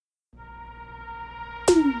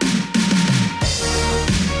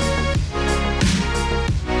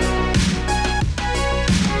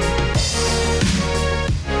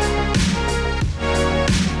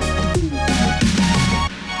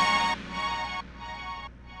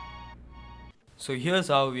So here's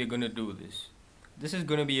how we're gonna do this. This is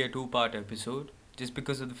gonna be a two-part episode just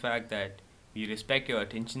because of the fact that we respect your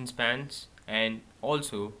attention spans and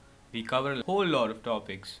also we cover a whole lot of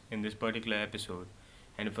topics in this particular episode.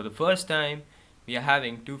 And for the first time, we are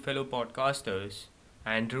having two fellow podcasters,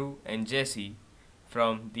 Andrew and Jesse,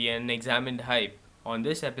 from the Unexamined Hype on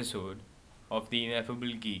this episode of The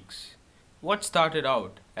Ineffable Geeks. What started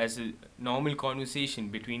out as a normal conversation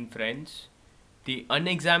between friends, the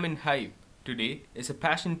Unexamined Hype today is a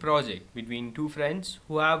passion project between two friends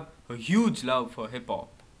who have a huge love for hip hop.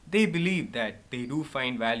 They believe that they do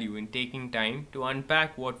find value in taking time to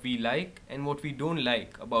unpack what we like and what we don't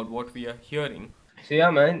like about what we are hearing. So yeah,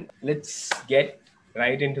 man, let's get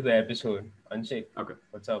right into the episode. Anshik, Okay.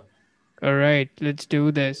 what's up? All right, let's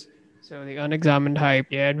do this. So the unexamined hype,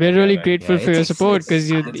 yeah, and we're Yeah, really man. grateful for your support because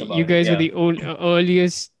That's you about it. guys were Yeah. the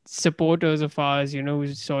earliest supporters of ours, who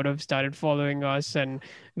sort of started following us, and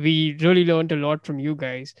we really learned a lot from you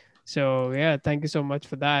guys. So yeah, thank you so much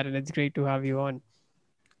for that, and it's great to have you on.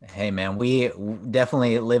 Hey man, we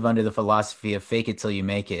definitely live under the philosophy of fake it till you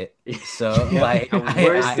make it. So Yep. like And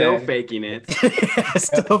we're That's still there. faking it.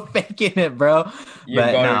 still faking it, bro. You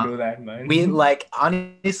But gotta no, do that, we man. like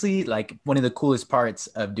honestly like one of the coolest parts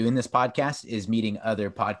of doing this podcast is meeting other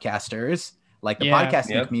podcasters. Like the Yeah,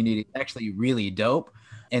 podcasting Yep. community is actually really dope.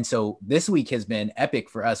 And so this week has been epic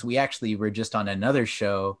for us. We actually were just on another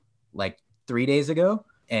show like 3 days ago.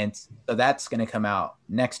 And so that's going to come out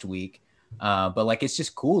next week. But like it's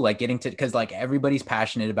just cool like getting to because like everybody's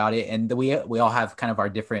passionate about it and we all have kind of our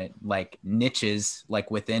different like niches like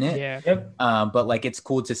within it. yeah, Yep. But like it's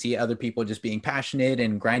cool to see other people just being passionate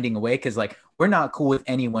and grinding away because like we're not cool with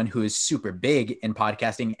anyone who is super big in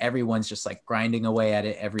podcasting. Everyone's just like grinding away at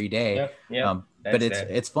it every day. Yep. Yep. But That's it's there.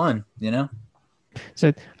 it's fun, you know.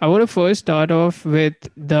 so I want to first start off with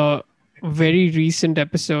the very recent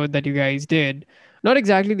episode that you guys did. Not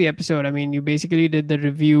exactly the episode. I mean, you basically did the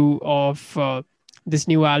review of this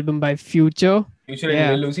new album by Future. Future and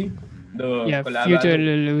Yeah, Lil Uzi, the yeah, collab Future and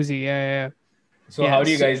album. Lil Uzi. Yeah, yeah, So yeah. how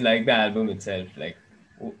do you So, guys like the album itself? Like,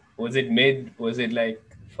 was it mid? Was it like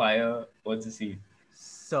fire? What's the scene?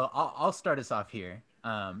 So I'll start us off here.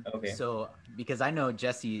 Okay. So because I know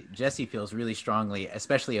Jesse feels really strongly,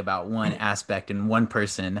 especially about one aspect and one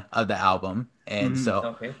person of the album, and so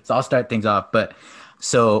Okay. so I'll start things off. But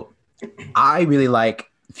so I really like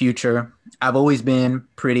Future. I've always been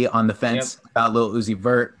pretty on the Yep. fence about Lil Uzi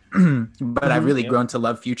Vert, but I've really Yep. grown to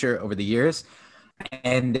love Future over the years.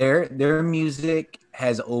 And their music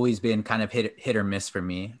has always been kind of hit or miss for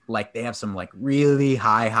me. Like they have some like really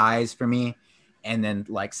high highs for me, and then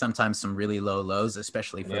like sometimes some really low lows,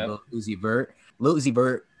 especially for Yep. Lil Uzi Vert. Lil Uzi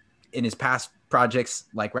Vert in his past projects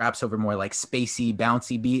like raps over more like spacey,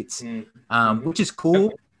 bouncy beats, which is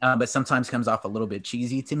cool. But sometimes comes off a little bit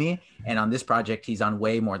cheesy to me. And on this project, he's on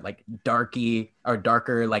way more like darker,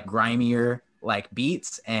 like grimier like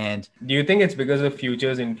beats. And Do you think it's because of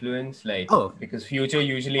Future's influence? Like, oh, because Future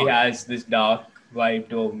usually has this dark vibe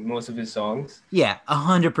to most of his songs. yeah,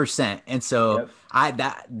 100%. And so Yep.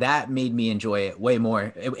 that made me enjoy it way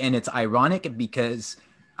more. And it's ironic because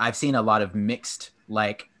I've seen a lot of mixed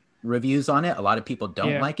like reviews on it. A lot of people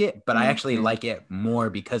don't yeah. like it, but I actually like it more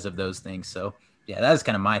because of those things. So yeah, that's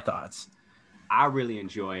kind of my thoughts. I really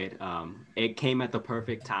enjoy it. It came at the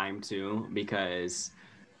perfect time too because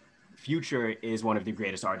Future is one of the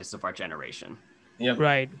greatest artists of our generation. Yep.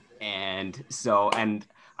 Right. And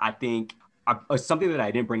I think something that I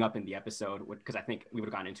didn't bring up in the episode, because I think we would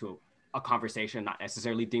have gotten into a conversation not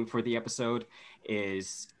necessarily themed for the episode,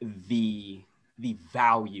 is the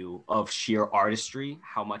value of sheer artistry,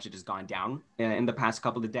 how much it has gone down in the past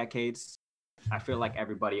couple of decades. I feel like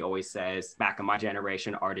everybody always says back in my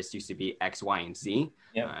generation, artists used to be X, Y, and Z,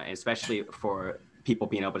 Yep. especially for people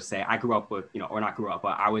being able to say, I grew up with, or not grew up,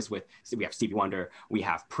 but I was with, so we have Stevie Wonder, we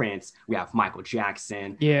have Prince, we have Michael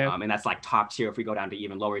Jackson. Yeah. And that's like top tier. If we go down to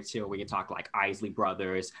even lower tier, we can talk like Isley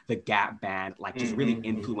Brothers, the Gap Band, like just really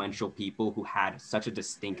influential people who had such a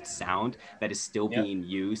distinct sound that is still being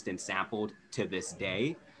used and sampled to this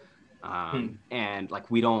day. And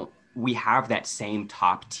like we have that same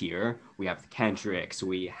top tier. We have the Kendricks,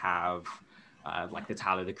 we have like the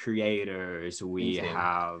Tyler the Creators, we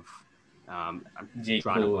have I'm J.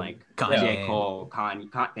 drawing a Cole. blank. Kanye. J. Cole,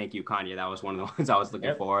 Kanye, thank you, Kanye. That was one of the ones I was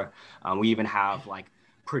looking for. We even have like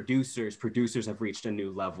producers. Producers have reached a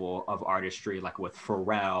new level of artistry, like with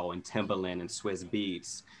Pharrell and Timbaland and Swizz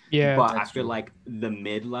Beats. Yeah. But I feel like the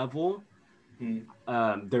mid-level,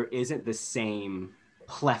 there isn't the same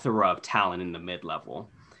plethora of talent in the mid-level.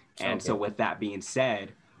 And so with that being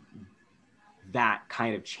said, that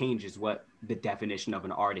kind of changes what the definition of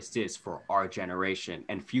an artist is for our generation.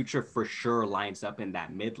 And Future for sure lines up in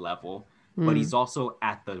that mid level, but he's also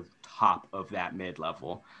at the top of that mid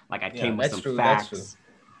level. Like I came with some facts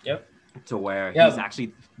to where he's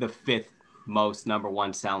actually the 5th most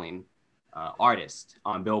 #1 selling artist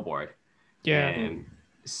on Billboard.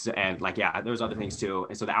 And like, yeah, there's other things too.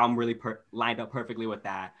 And so the album really lined up perfectly with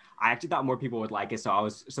that. I actually thought more people would like it, so I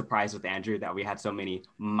was surprised with Andrew that we had so many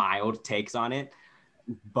mild takes on it.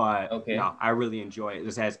 But no, I really enjoy it.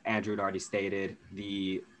 Just as Andrew had already stated,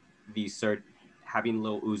 the having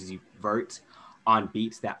Lil Uzi Vert on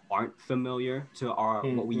beats that aren't familiar to our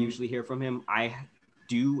what we usually hear from him. I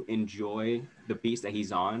do enjoy the beats that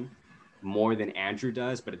he's on more than Andrew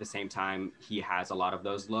does, but at the same time, he has a lot of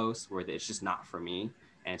those lows where it's just not for me.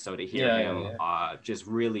 And so to hear him just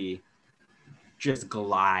really just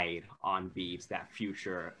glide on beats that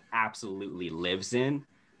Future absolutely lives in,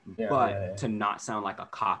 but to not sound like a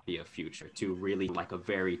copy of Future, to really like a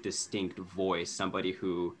very distinct voice, somebody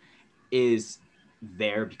who is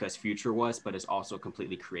there because Future was, but has also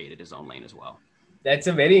completely created his own lane as well. That's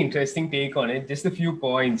a very interesting take on it. Just a few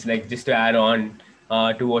points, like just to add on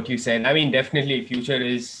to what you said. I mean, definitely Future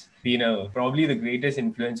has been probably the greatest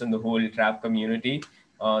influence on the whole trap community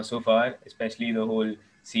so far, especially the whole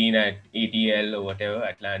scene at ATL or whatever,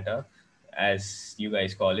 Atlanta, as you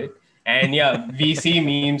guys call it. And yeah, we see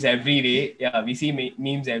memes every day. Yeah, we see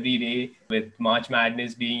memes every day with March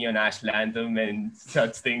Madness being your national anthem and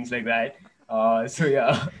such things like that. So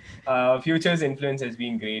yeah, Future's influence has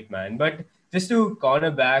been great, man. But just to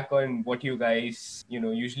corner back on what you guys,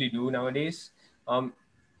 usually do nowadays.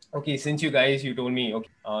 Okay, since you told me,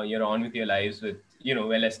 okay, you're on with your lives with,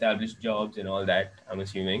 well-established jobs and all that, I'm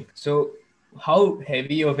assuming. So how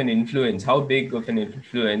heavy of an influence, how big of an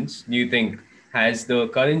influence do you think has the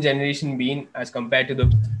current generation been as compared to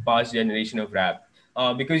the past generation of rap?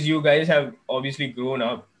 Because you guys have obviously grown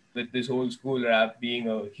up with this whole school rap being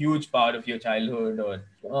a huge part of your childhood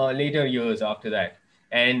or later years after that.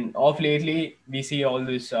 And off lately, we see all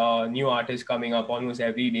this new artists coming up almost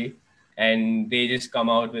every day, and they just come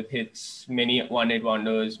out with hits, many one-hit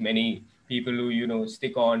wonders, many people who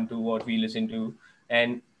stick on to what we listen to.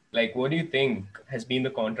 And like, what do you think has been the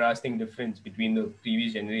contrasting difference between the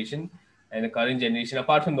previous generation and the current generation,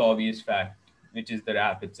 apart from the obvious fact, which is the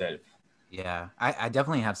rap itself? Yeah, I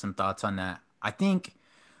definitely have some thoughts on that. I think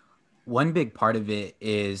one big part of it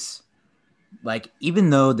is, like,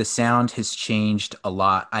 even though the sound has changed a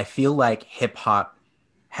lot, I feel like hip hop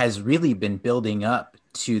has really been building up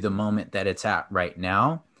to the moment that it's at right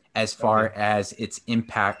now, as far as its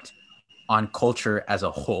impact on culture as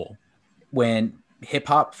a whole. When hip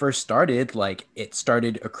hop first started, like, it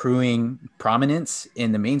started accruing prominence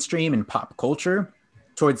in the mainstream and pop culture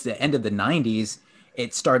towards the end of the 90s.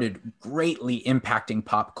 It started greatly impacting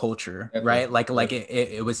pop culture, right? Like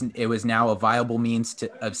it was now a viable means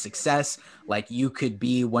of success. Like, you could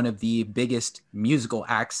be one of the biggest musical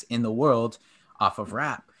acts in the world off of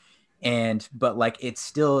rap. But like, it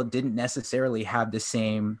still didn't necessarily have the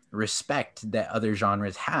same respect that other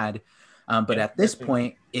genres had. But at this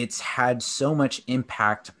point, it's had so much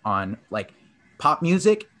impact on, like, pop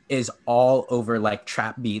music is all over like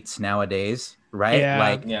trap beats nowadays, right?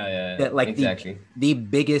 Exactly. The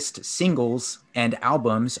biggest singles and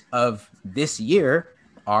albums of this year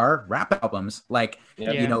are rap albums. Like,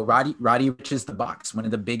 Roddy Rich's The Box, one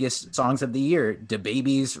of the biggest songs of the year.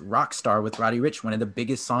 DaBaby's Rockstar with Roddy Ricch, one of the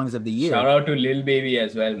biggest songs of the year. Shout out to Lil Baby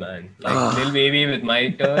as well, man. Like, Lil Baby with My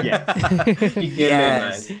Turn. He killed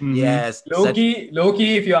it, man. Yes. Low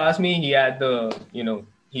key, if you ask me, he had the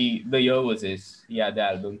year was his. He had the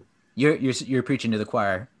album. You're preaching to the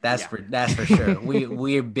choir. That's for sure.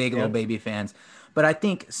 We're big Lil Baby fans. But I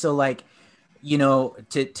think so, like,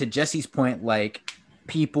 to Jesse's point, like,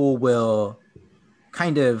 people will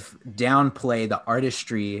kind of downplay the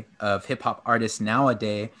artistry of hip hop artists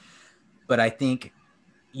nowadays. But I think,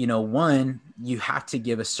 one, you have to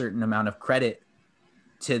give a certain amount of credit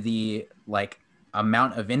to the, like,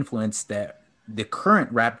 amount of influence that the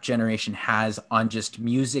current rap generation has on just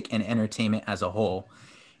music and entertainment as a whole.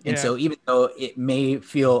 And so even though it may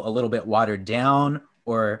feel a little bit watered down,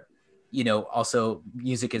 or, also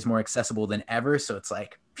music is more accessible than ever. So it's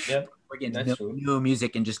like, we're getting new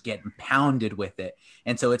music and just getting pounded with it.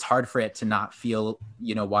 And so it's hard for it to not feel,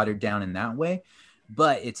 watered down in that way.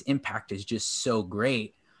 But its impact is just so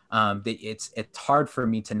great that it's hard for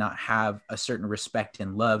me to not have a certain respect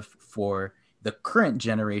and love for the current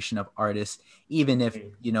generation of artists, even if,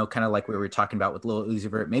 kind of like we were talking about with Lil Uzi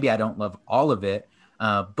Vert, maybe I don't love all of it,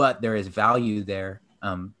 but there is value there,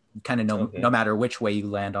 kind of no matter which way you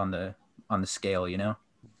land on the scale,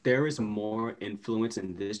 there is more influence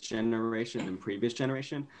in this generation than previous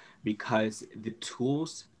generation because the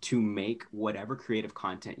tools to make whatever creative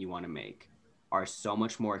content you want to make are so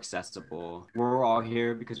much more accessible. We're all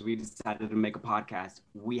here because we decided to make a podcast.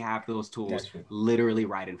 We have those tools literally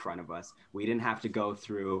right in front of us. We didn't have to go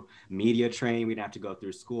through media training. We didn't have to go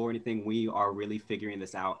through school or anything. We are really figuring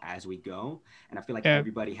this out as we go. And I feel like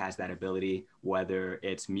everybody has that ability, whether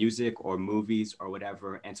it's music or movies or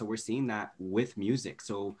whatever. And so we're seeing that with music.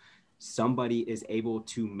 So somebody is able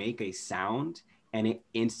to make a sound and it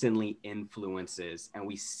instantly influences, and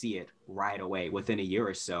we see it right away within a year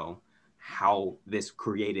or so, how this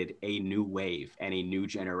created a new wave and a new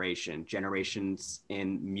generation. Generations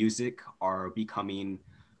in music are becoming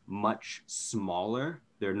much smaller.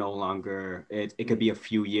 They're no longer, it could be a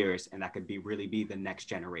few years and that could be really be the next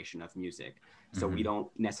generation of music. So we don't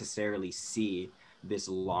necessarily see this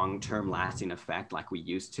long-term lasting effect like we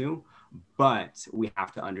used to, but we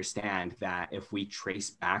have to understand that if we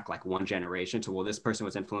trace back like one generation to, well, this person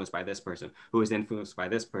was influenced by this person, who was influenced by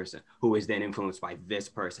this person, who was then influenced by this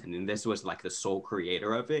person, and this was like the sole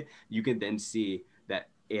creator of it, you can then see that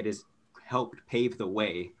it has helped pave the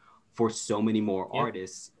way for so many more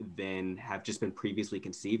artists than have just been previously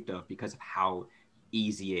conceived of, because of how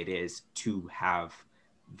easy it is to have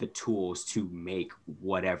the tools to make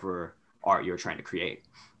whatever art you're trying to create.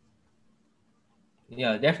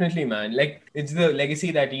 Yeah, definitely, man. Like, it's the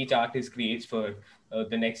legacy that each artist creates for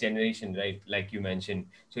the next generation, right? Like you mentioned.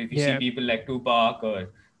 So if you see people like Tupac or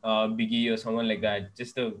Biggie or someone like that,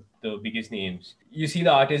 just the biggest names, you see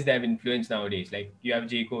the artists that have influence nowadays. Like you have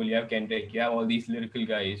J. Cole, you have Kendrick, you have all these lyrical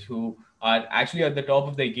guys who are actually at the top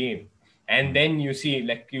of their game. And then you see,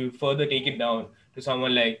 like, you further take it down to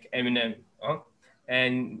someone like Eminem,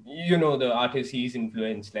 and you know the artists he's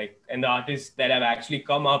influenced, like, and the artists that have actually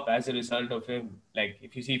come up as a result of him, like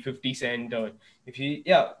if you see 50 Cent, or if you,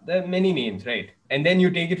 there are many names, right? And then you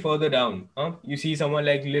take it further down, you see someone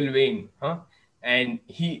like Lil Wayne, and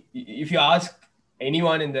he, if you ask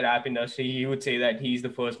anyone in the rap industry, he would say that he's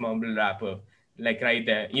the first mumble rapper, like right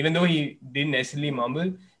there, even though he didn't necessarily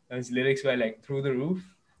mumble, his lyrics were like through the roof.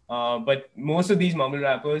 But most of these mumble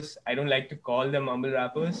rappers, I don't like to call them mumble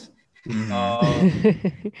rappers.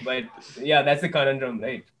 But yeah, that's the conundrum,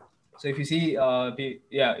 right? So if you see,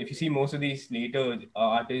 if you see most of these later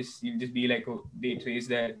artists, you'll just be like, oh, they trace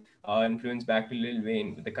their influence back to Lil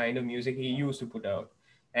Wayne, the kind of music he used to put out.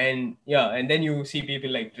 And and then you see people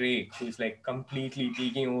like Drake, who's like completely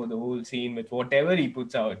taking over the whole scene with whatever he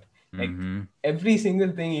puts out. Like every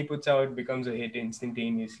single thing he puts out becomes a hit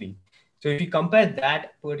instantaneously. So if you compare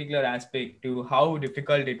that particular aspect to how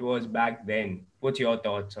difficult it was back then, what's your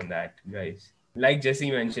thoughts on that, guys? Like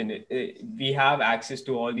Jesse mentioned, we have access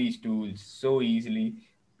to all these tools so easily.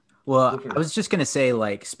 Well, I was just going to say,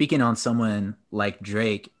 like, speaking on someone like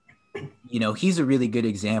Drake, you know, he's a really good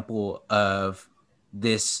example of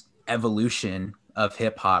this evolution of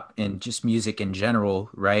hip hop and just music in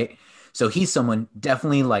general, right? So he's someone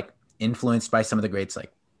definitely like influenced by some of the greats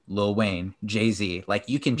like Lil Wayne, Jay-Z. Like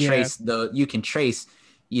you can trace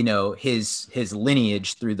you know, his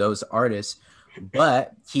lineage through those artists,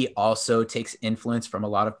 but he also takes influence from a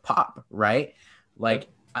lot of pop, right? Like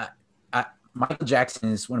Michael Jackson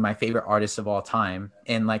is one of my favorite artists of all time.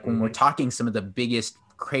 And like when we're talking some of the biggest,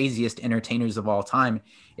 craziest entertainers of all time,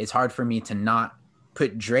 it's hard for me to not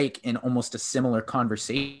put Drake in almost a similar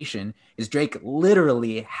conversation. Is Drake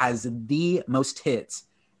literally has the most hits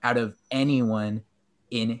out of anyone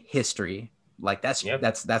in history. Like that's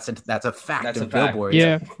a fact of Billboard.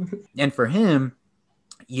 Yeah. And for him,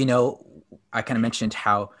 you know, I kind of mentioned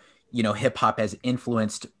how, you know, hip hop has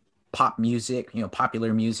influenced pop music, you know,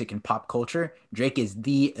 popular music and pop culture. Drake is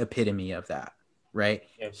the epitome of that, right?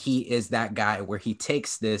 Yep. He is that guy where he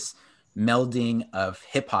takes this melding of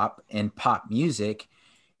hip hop and pop music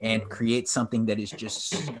and creates something that is just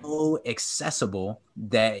so accessible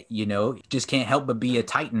that, you know, just can't help but be a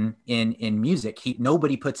titan in music.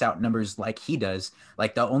 Nobody puts out numbers like he does.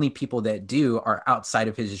 Like the only people that do are outside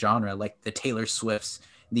of his genre, like the Taylor Swifts,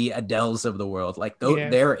 the Adeles of the world. Like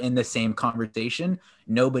they're in the same conversation.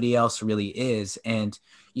 Nobody else really is. And,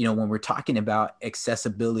 you know, when we're talking about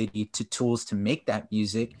accessibility to tools to make that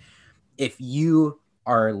music, if you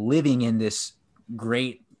are living in this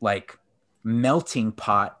great, like, melting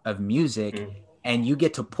pot of music and you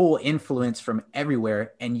get to pull influence from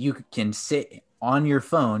everywhere and you can sit on your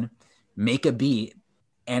phone, make a beat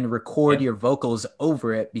and record your vocals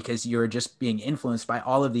over it because you're just being influenced by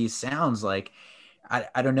all of these sounds. Like,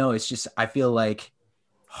 I don't know. It's just, I feel like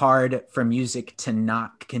hard for music to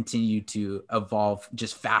not continue to evolve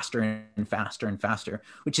just faster and faster and faster,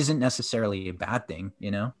 which isn't necessarily a bad thing, you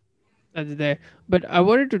know? that's there. But I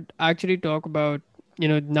wanted to actually talk about,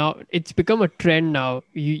 now it's become a trend now.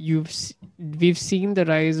 We've seen the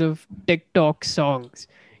rise of TikTok songs.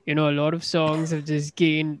 A lot of songs have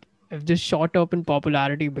just shot up in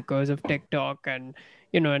popularity because of TikTok, and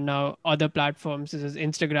now other platforms such as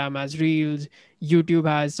Instagram has Reels, YouTube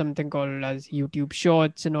has something called as YouTube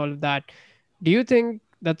Shorts and all of that. Do you think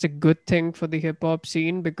that's a good thing for the hip hop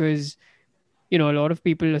scene? Because a lot of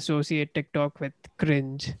people associate TikTok with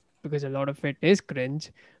cringe because a lot of it is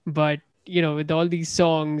cringe. But, with all these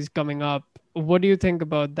songs coming up, what do you think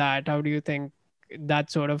about that? How do you think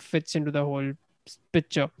that sort of fits into the whole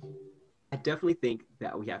picture? I definitely think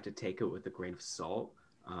that we have to take it with a grain of salt.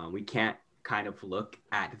 We can't kind of look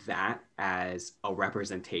at that as a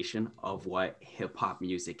representation of what hip hop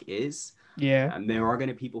music is. Yeah. There are going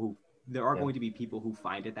to people who there are going to be people who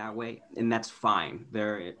find it that way, and that's fine.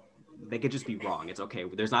 They could just be wrong. It's okay.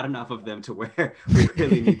 There's not enough of them to where we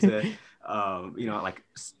really need to, like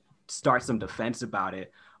start some defense about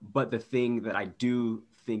it. But the thing that I do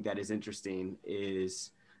think that is interesting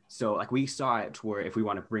is so like we saw it where if we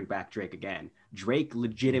want to bring back Drake again, Drake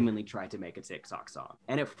legitimately tried to make a TikTok song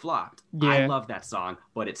and it flopped. I Yeah. love that song,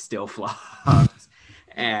 but it still flopped.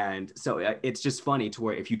 And so it's just funny to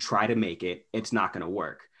where if you try to make it, it's not going to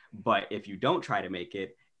work. But if you don't try to make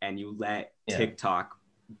it and you let TikTok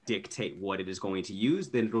dictate what it is going to use,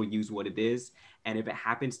 then it'll use what it is. And if it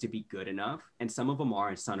happens to be good enough, and some of them are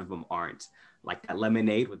and some of them aren't, like that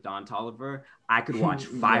Lemonade with Don Toliver, I could watch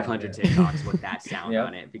 500 TikToks with that sound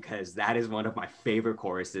on it because that is one of my favorite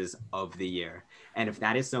choruses of the year. And if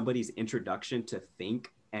that is somebody's introduction to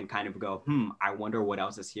think and kind of go, I wonder what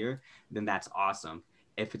else is here, then that's awesome.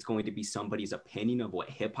 If it's going to be somebody's opinion of what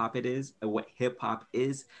hip hop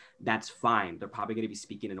is, that's fine. They're probably going to be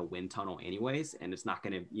speaking in a wind tunnel anyways, and it's not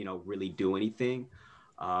going to, really do anything.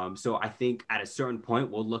 So I think at a certain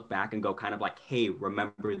point, we'll look back and go kind of like, hey,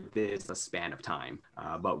 remember this a span of time.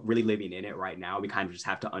 But really living in it right now, we kind of just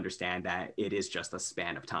have to understand that it is just a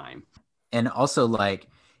span of time. And also, like,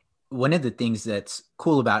 one of the things that's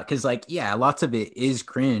cool about, because like, yeah, lots of it is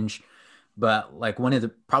cringe, but like one of the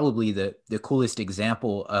probably the coolest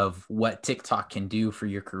example of what TikTok can do for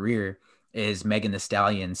your career is Megan Thee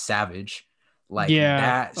Stallion Savage. Like Yeah.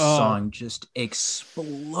 that Oh. song just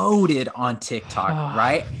exploded on TikTok,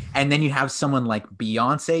 right? And then you have someone like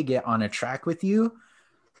Beyonce get on a track with you.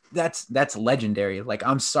 That's legendary. Like,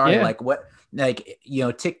 I'm sorry, Yeah. like what, like,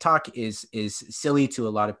 TikTok is silly to a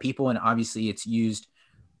lot of people, and obviously it's used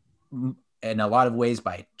in a lot of ways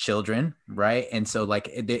by children, right? And so like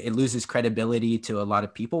it loses credibility to a lot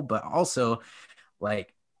of people, but also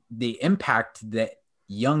like the impact that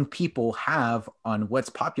young people have on what's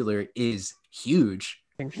popular is huge.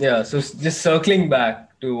 Yeah, so just circling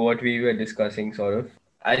back to what we were discussing, sort of,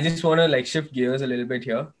 I just want to like shift gears a little bit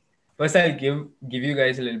here. First, I'll give you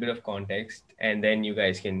guys a little bit of context, and then you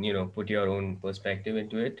guys can put your own perspective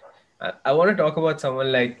into it. I want to talk about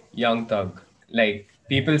someone like Young Thug. Like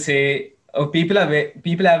people say, oh, people have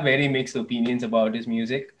very mixed opinions about his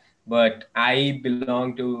music, but I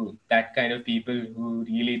belong to that kind of people who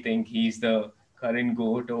really think he's the current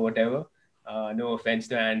goat or whatever. No offense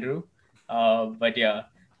to Andrew, but yeah.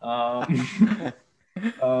 Um,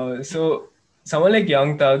 so someone like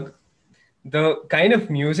Young Thug, the kind of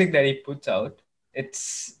music that he puts out,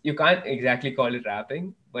 it's you can't exactly call it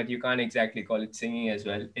rapping, but you can't exactly call it singing as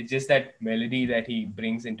well. It's just that melody that he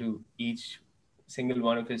brings into each single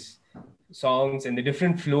one of his songs and the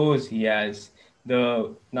different flows he has.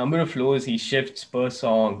 The number of flows he shifts per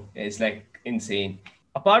song is like insane.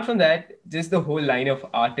 Apart from that, just the whole line of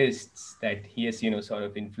artists that he has, sort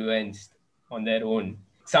of influenced on their own.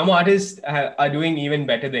 Some artists are doing even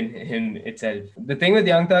better than him itself. The thing with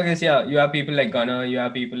Young Thug is, yeah, you have people like Gunna, you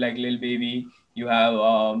have people like Lil Baby, you have,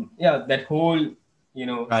 that whole,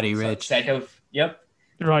 Roddy set Rich. of, yep,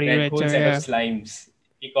 Roddy that whole Rich. set of Yeah. slimes.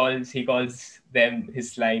 He calls them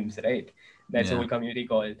his slimes, right? That's the Yeah. whole community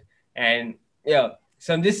called. And yeah,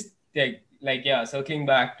 so I'm just like yeah, circling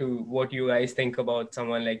back to what you guys think about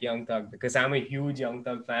someone like Young Thug, because I'm a huge Young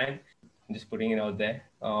Thug fan. I'm just putting it out there.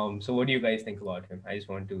 So what do you guys think about him? I just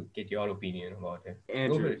want to get your opinion about him. Go for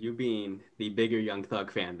Andrew, it. you being the bigger Young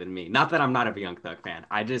Thug fan than me. Not that I'm not a Young Thug fan.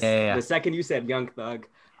 Yeah. The second you said Young Thug,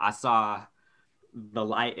 I saw the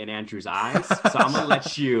light in Andrew's eyes. So I'm gonna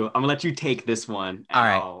let you take this one, All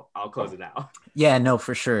and right. I'll close it out. Yeah, no,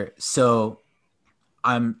 for sure. So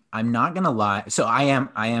I'm not gonna lie. So I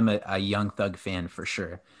am a Young Thug fan for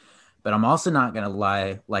sure, but I'm also not gonna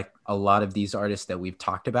lie. Like a lot of these artists that we've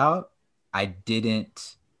talked about, I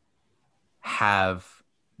didn't have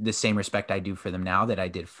the same respect I do for them now that I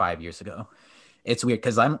did 5 years ago. It's weird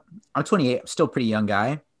because I'm 28, I'm still a pretty young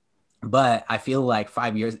guy, But I feel like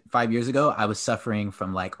 5 years ago, I was suffering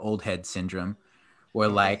from like old head syndrome, where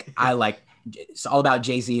like I like it's all about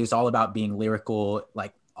Jay-Z, it's all about being lyrical,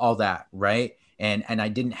 like all that, right? And I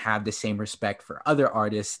didn't have the same respect for other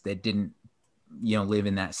artists that didn't, live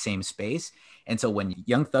in that same space. And so when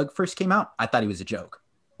Young Thug first came out, I thought he was a joke.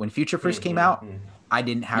 When Future first came out, I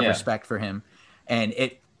didn't have Yeah. respect for him. And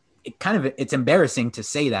it kind of, it's embarrassing to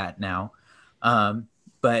say that now.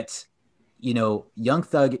 But Young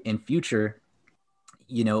Thug and Future,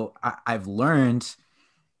 I've learned,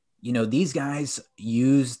 these guys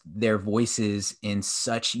use their voices in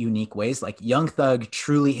such unique ways. Like Young Thug,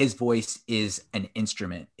 truly his voice is an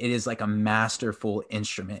instrument. It is like a masterful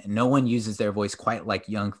instrument. And no one uses their voice quite like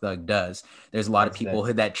Young Thug does. There's a lot of people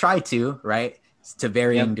that try to, right? To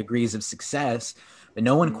varying degrees of success, but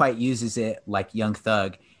no one quite uses it like Young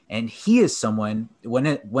Thug. And he is someone,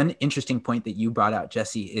 one interesting point that you brought out,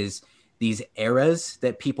 Jesse, is these eras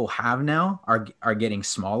that people have now are getting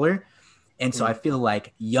smaller. And so I feel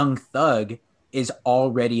like Young Thug is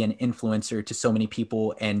already an influencer to so many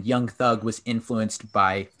people, and Young Thug was influenced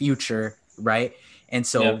by Future, right? And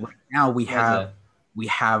so right now we have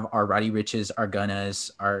our Roddy Riches, our Gunnas,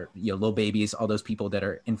 our Lil Babies, all those people that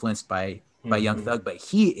are influenced by Young Thug, but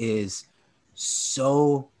he is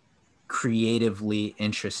so creatively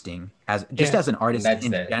interesting as an artist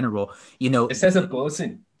in general. Just as a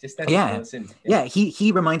person. Yeah.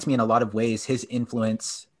 He reminds me in a lot of ways his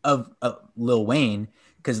influence of Lil Wayne,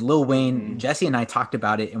 because Lil Wayne, Jesse and I talked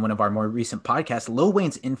about it in one of our more recent podcasts. Lil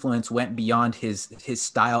Wayne's influence went beyond his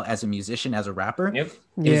style as a musician, as a rapper. It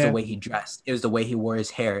was the way he dressed. It was the way he wore his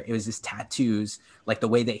hair. It was his tattoos, like the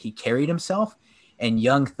way that he carried himself. And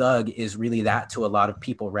Young Thug is really that to a lot of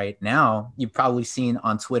people right now. You've probably seen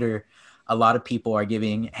on Twitter, a lot of people are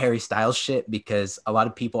giving Harry Styles shit because a lot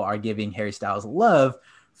of people are giving Harry Styles love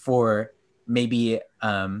for maybe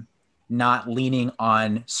not leaning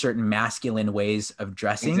on certain masculine ways of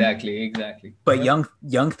dressing. Exactly. But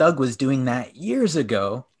Young Thug was doing that years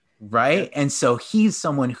ago, right? And so he's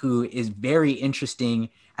someone who is very interesting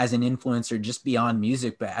as an influencer, just beyond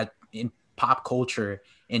music, but in pop culture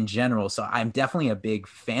in general. So I'm definitely a big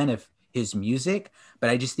fan of his music, but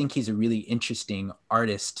I just think he's a really interesting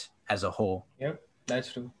artist as a whole. Yep,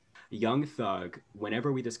 that's true. Young Thug,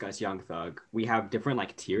 whenever we discuss Young Thug, we have different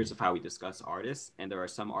like tiers of how we discuss artists, and there are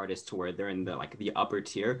some artists to where they're in the like the upper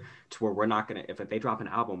tier, to where we're not gonna, if they drop an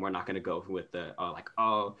album, we're not gonna go with the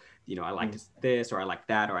I liked this, or I like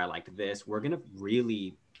that, or I liked this. We're gonna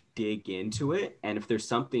really dig into it, and if there's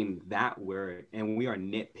something that we are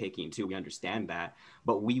nitpicking too, we understand that,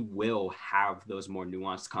 but we will have those more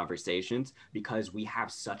nuanced conversations because we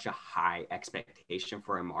have such a high expectation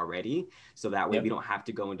for him already, so that way we don't have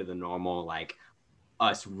to go into the normal like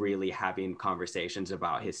us really having conversations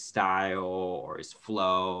about his style or his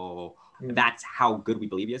flow. That's how good we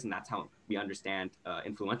believe he is, and that's how we understand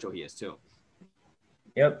influential he is too.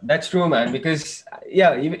 Yep, that's true, man. Because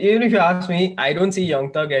even if you ask me, I don't see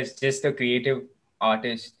Young Thug as just a creative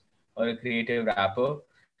artist or a creative rapper.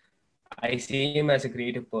 I see him as a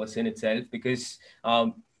creative person itself, because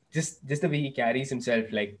just the way he carries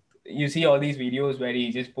himself. Like, you see all these videos where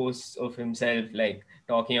he just posts of himself, like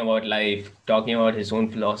talking about life, talking about his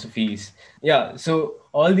own philosophies. Yeah, so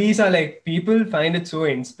all these are like, people find it so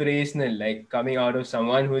inspirational, like coming out of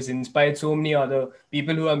someone who has inspired so many other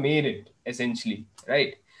people who have made it, essentially,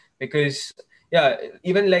 right? Because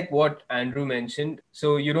even like what Andrew mentioned,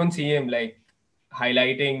 so you don't see him like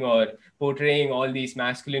highlighting or portraying all these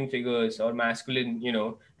masculine figures or masculine,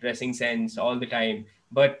 dressing sense all the time.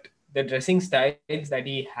 But the dressing styles that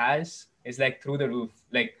he has is like through the roof.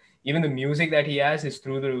 Like, even the music that he has is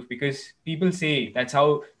through the roof, because people say that's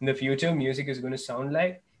how in the future music is going to sound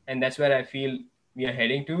like. And that's where I feel we are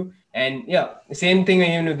heading to. And yeah, same thing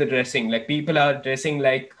even with the dressing. Like, people are dressing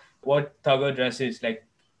like what Thugger dresses, like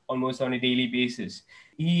almost on a daily basis.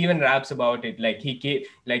 He even raps about it. Like, he came,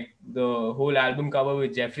 like the whole album cover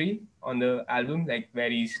with Jeffrey on the album, like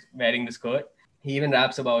where he's wearing the skirt. He even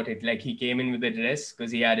raps about it. Like, he came in with a dress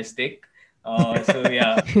because he had a stick. So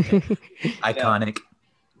yeah, Iconic.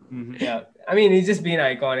 yeah. I mean, he's just been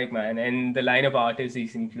iconic, man. And the line of artists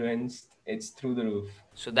he's influenced, it's through the roof.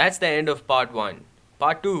 So that's the end of part 1.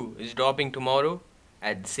 Part 2 is dropping tomorrow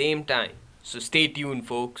at the same time. So stay tuned,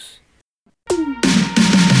 folks.